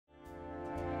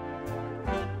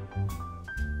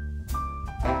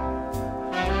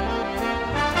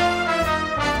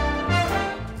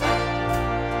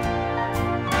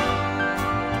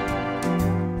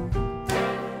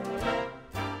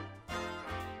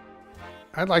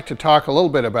I'd like to talk a little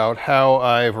bit about how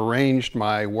I've arranged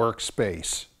my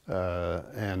workspace.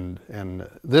 And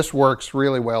this works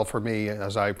really well for me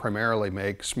as I primarily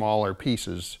make smaller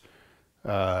pieces.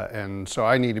 And so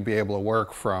I need to be able to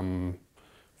work from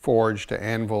forge to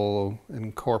anvil,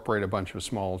 incorporate a bunch of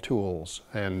small tools.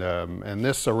 And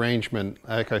this arrangement,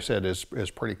 like I said, is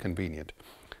pretty convenient.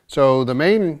 So the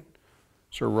main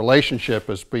sort of relationship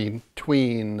is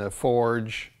between the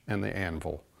forge and the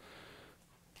anvil.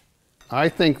 I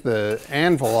think the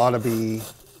anvil ought to be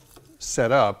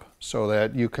set up so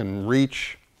that you can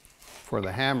reach for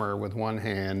the hammer with one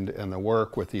hand and the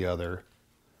work with the other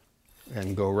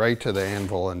and go right to the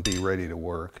anvil and be ready to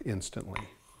work instantly.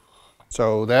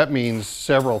 So that means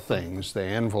several things. The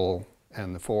anvil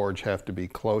and the forge have to be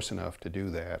close enough to do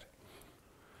that.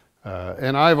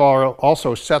 And I've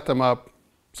also set them up,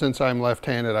 since I'm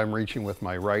left-handed, I'm reaching with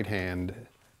my right hand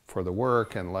for the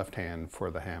work and left hand for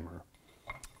the hammer.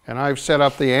 And I've set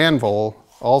up the anvil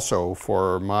also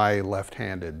for my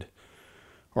left-handed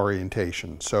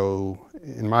orientation. So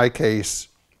in my case,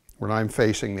 when I'm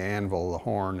facing the anvil, the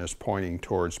horn is pointing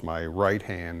towards my right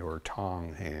hand or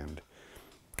tong hand.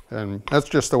 And that's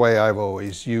just the way I've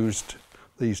always used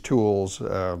these tools.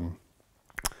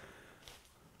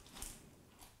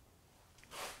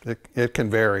 It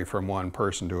can vary from one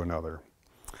person to another.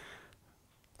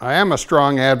 I am a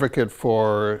strong advocate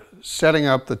for setting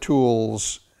up the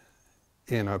tools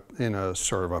in a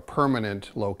sort of a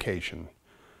permanent location.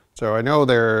 So I know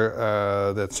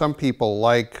that some people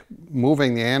like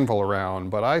moving the anvil around,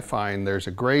 but I find there's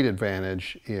a great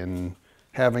advantage in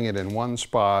having it in one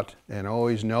spot and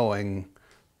always knowing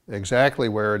exactly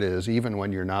where it is, even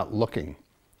when you're not looking.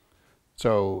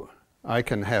 So I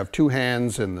can have two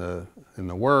hands in the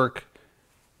work,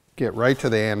 get right to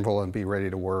the anvil and be ready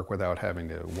to work without having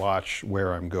to watch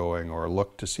where I'm going or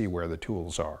look to see where the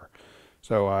tools are.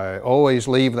 So I always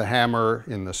leave the hammer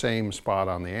in the same spot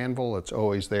on the anvil. It's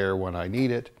always there when I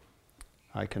need it.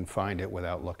 I can find it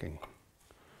without looking.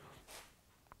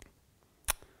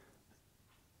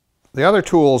 The other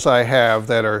tools I have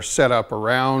that are set up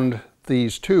around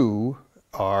these two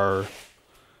are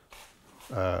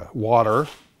water.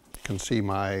 You can see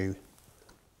my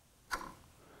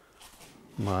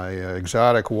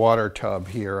exotic water tub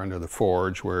here under the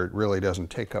forge where it really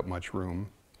doesn't take up much room.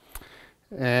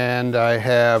 And I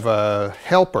have a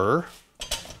helper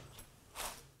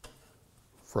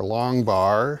for long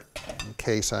bar in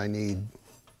case I need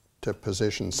to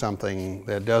position something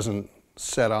that doesn't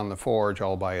set on the forge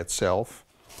all by itself.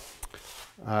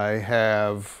 I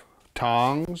have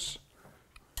tongs,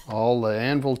 all the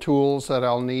anvil tools that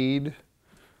I'll need,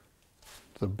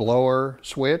 the blower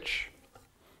switch.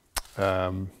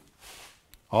 All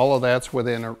of that's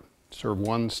within a sort of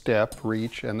one step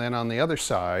reach. And then on the other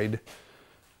side,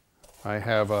 I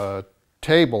have a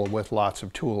table with lots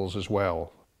of tools as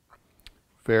well.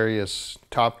 Various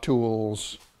top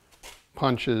tools,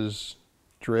 punches,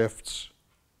 drifts,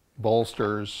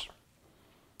 bolsters,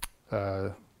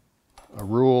 a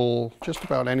rule, just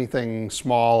about anything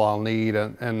small I'll need.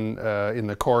 And in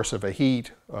the course of a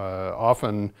heat,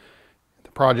 often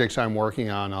the projects I'm working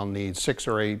on, I'll need 6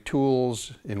 or 8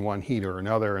 tools in one heat or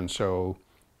another, and so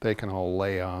they can all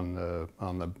lay on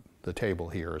the table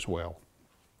here as well.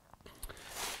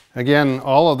 Again,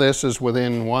 all of this is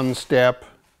within one step,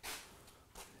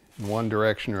 in one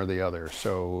direction or the other,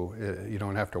 so you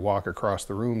don't have to walk across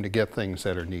the room to get things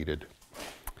that are needed.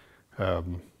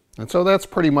 And so that's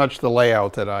pretty much the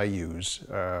layout that I use.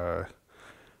 I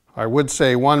would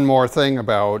say one more thing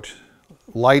about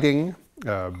lighting,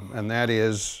 and that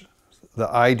is the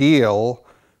ideal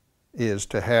is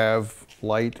to have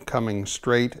light coming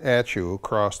straight at you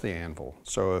across the anvil.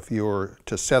 So if you were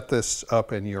to set this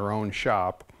up in your own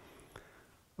shop,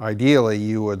 ideally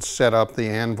you would set up the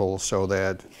anvil so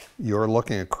that you're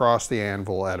looking across the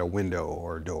anvil at a window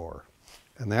or a door.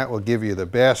 And that will give you the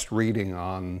best reading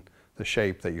on the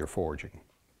shape that you're forging.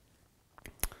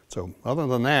 So other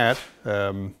than that,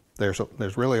 there's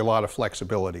really a lot of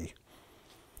flexibility.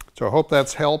 So I hope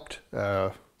that's helped.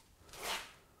 Let's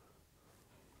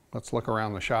look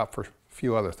around the shop for a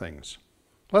few other things.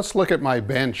 Let's look at my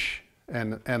bench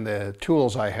and the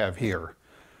tools I have here.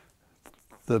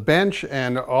 The bench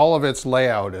and all of its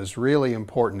layout is really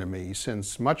important to me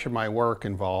since much of my work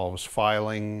involves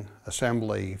filing,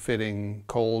 assembly, fitting,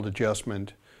 cold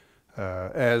adjustment,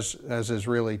 as is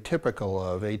really typical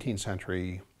of 18th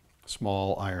century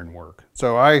small ironwork.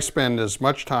 So I spend as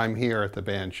much time here at the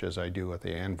bench as I do at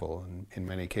the anvil in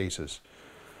many cases.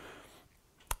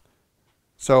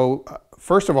 So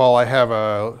first of all, I have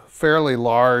a fairly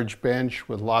large bench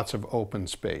with lots of open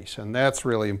space, and that's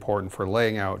really important for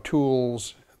laying out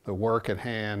tools. the work at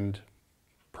hand,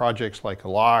 projects like a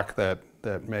lock that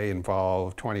may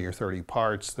involve 20 or 30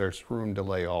 parts, there's room to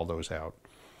lay all those out.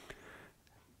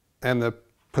 And the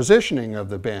positioning of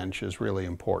the bench is really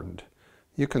important.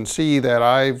 You can see that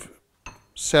I've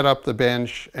set up the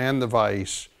bench and the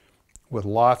vise with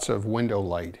lots of window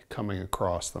light coming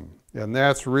across them. And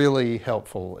that's really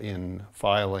helpful in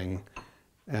filing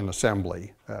and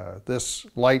assembly. This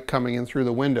light coming in through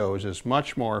the windows is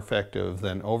much more effective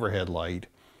than overhead light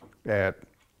at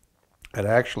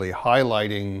actually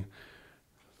highlighting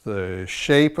the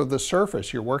shape of the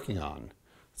surface you're working on.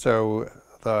 So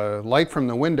the light from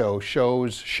the window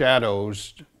shows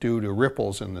shadows due to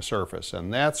ripples in the surface,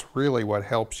 and that's really what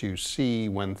helps you see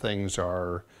when things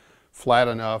are flat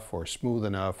enough or smooth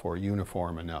enough or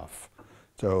uniform enough.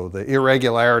 So the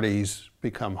irregularities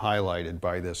become highlighted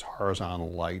by this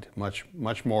horizontal light,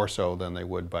 much more so than they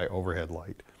would by overhead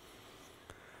light.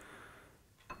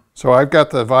 So I've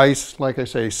got the vise, like I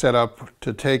say, set up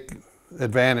to take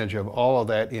advantage of all of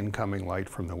that incoming light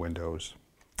from the windows.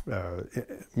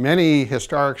 Many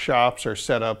historic shops are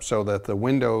set up so that the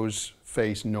windows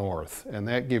face north, and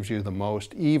that gives you the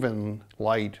most even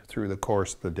light through the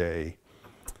course of the day.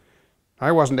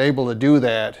 I wasn't able to do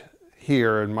that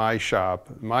here in my shop.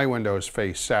 My windows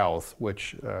face south,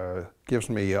 which gives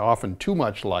me often too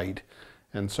much light,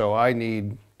 and so I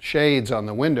need shades on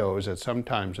the windows at some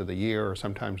times of the year or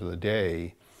sometimes of the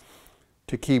day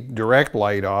to keep direct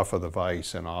light off of the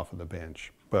vise and off of the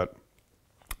bench. But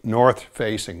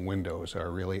north-facing windows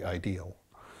are really ideal.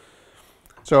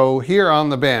 So here on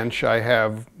the bench, I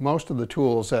have most of the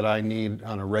tools that I need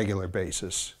on a regular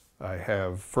basis. I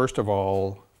have, first of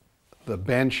all, the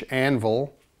bench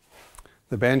anvil.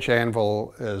 The bench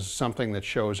anvil is something that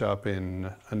shows up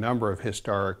in a number of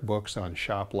historic books on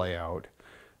shop layout,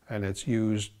 and it's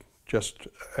used just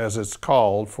as it's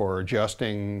called for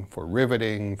adjusting, for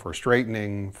riveting, for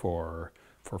straightening, for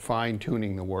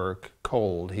fine-tuning the work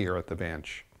cold here at the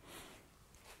bench.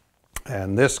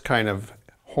 And this kind of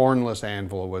hornless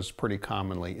anvil was pretty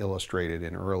commonly illustrated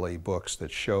in early books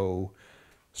that show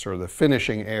sort of the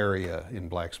finishing area in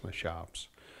blacksmith shops.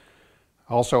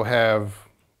 I also have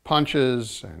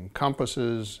punches and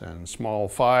compasses and small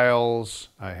files.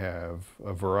 I have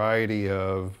a variety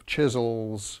of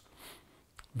chisels,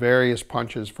 various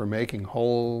punches for making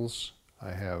holes.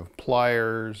 I have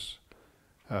pliers,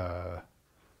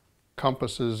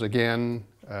 compasses again,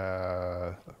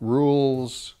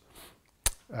 rules,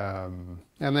 and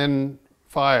then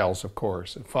files, of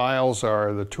course. Files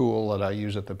are the tool that I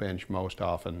use at the bench most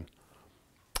often.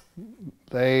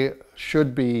 They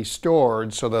should be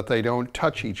stored so that they don't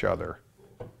touch each other.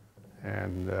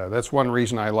 And that's one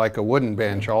reason I like a wooden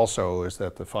bench also, is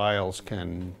that the files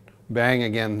can bang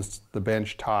against the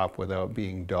bench top without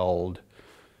being dulled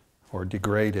or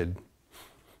degraded.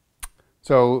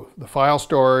 So the file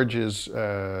storage is,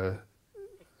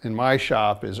 in my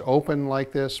shop, is open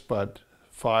like this, but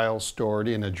files stored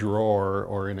in a drawer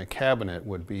or in a cabinet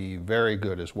would be very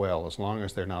good as well, as long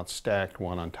as they're not stacked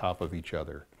one on top of each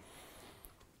other.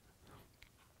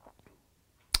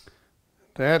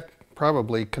 That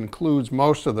probably concludes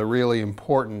most of the really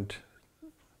important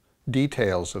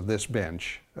details of this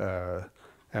bench.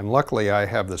 And luckily I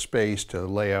have the space to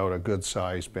lay out a good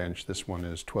sized bench. This one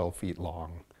is 12 feet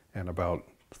long and about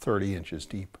 30 inches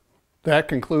deep. That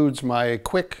concludes my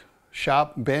quick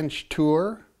shop bench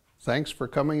tour. Thanks for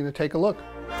coming to take a look.